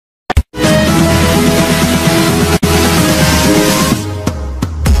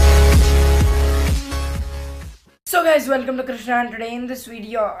welcome to Krishna, and today in this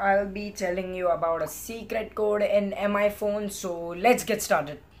video I'll be telling you about a secret code in MI phone. So let's get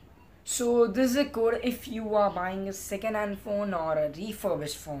started. So this is a code if you are buying a second-hand phone or a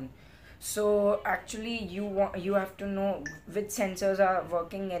refurbished phone. So actually you have to know which sensors are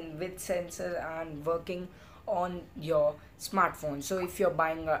working and which sensors aren't working on your smartphone. So if you're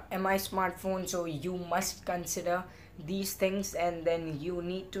buying a MI smartphone, so you must consider these things, and then you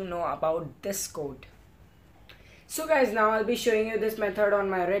need to know about this code. So guys, now I'll be showing you this method on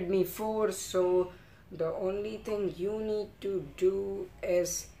my Redmi 4. So the only thing you need to do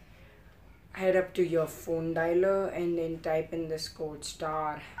is head up to your phone dialer and then type in this code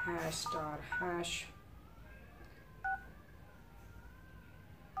 *##.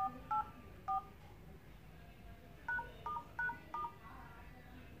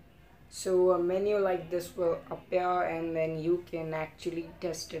 So a menu like this will appear, and then you can actually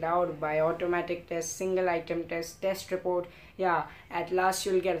test it out by automatic test, single item test, test report. Yeah, at last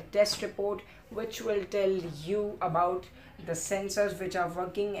you'll get a test report which will tell you about the sensors which are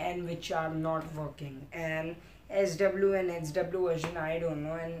working and which are not working, and SW and HW version I don't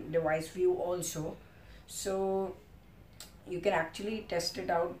know, and device view also. So you can actually test it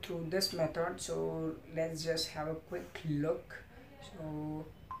out through this method. So let's just have a quick look. So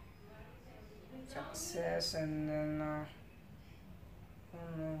success, and then oh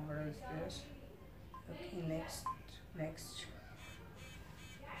no, what is this? Okay, next.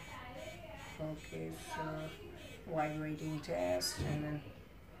 Okay, so while waiting test, and then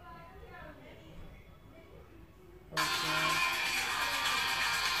okay,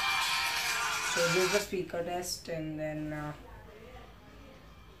 so this is the speaker test, and then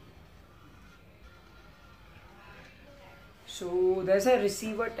so there's a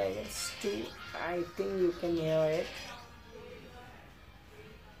receiver test too. I think you can hear it.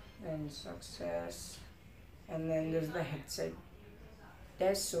 And success, and then there's the headset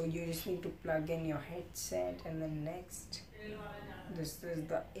test. So you just need to plug in your headset, and then next, this is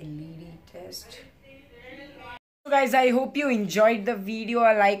the LED test. So guys, I hope you enjoyed the video.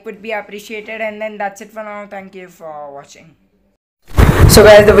 A like would be appreciated, and then that's it for now. Thank you for watching. So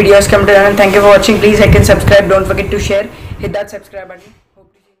guys, the video has come to an end. Thank you for watching. Please like and subscribe. Don't forget to share. Hit that subscribe button.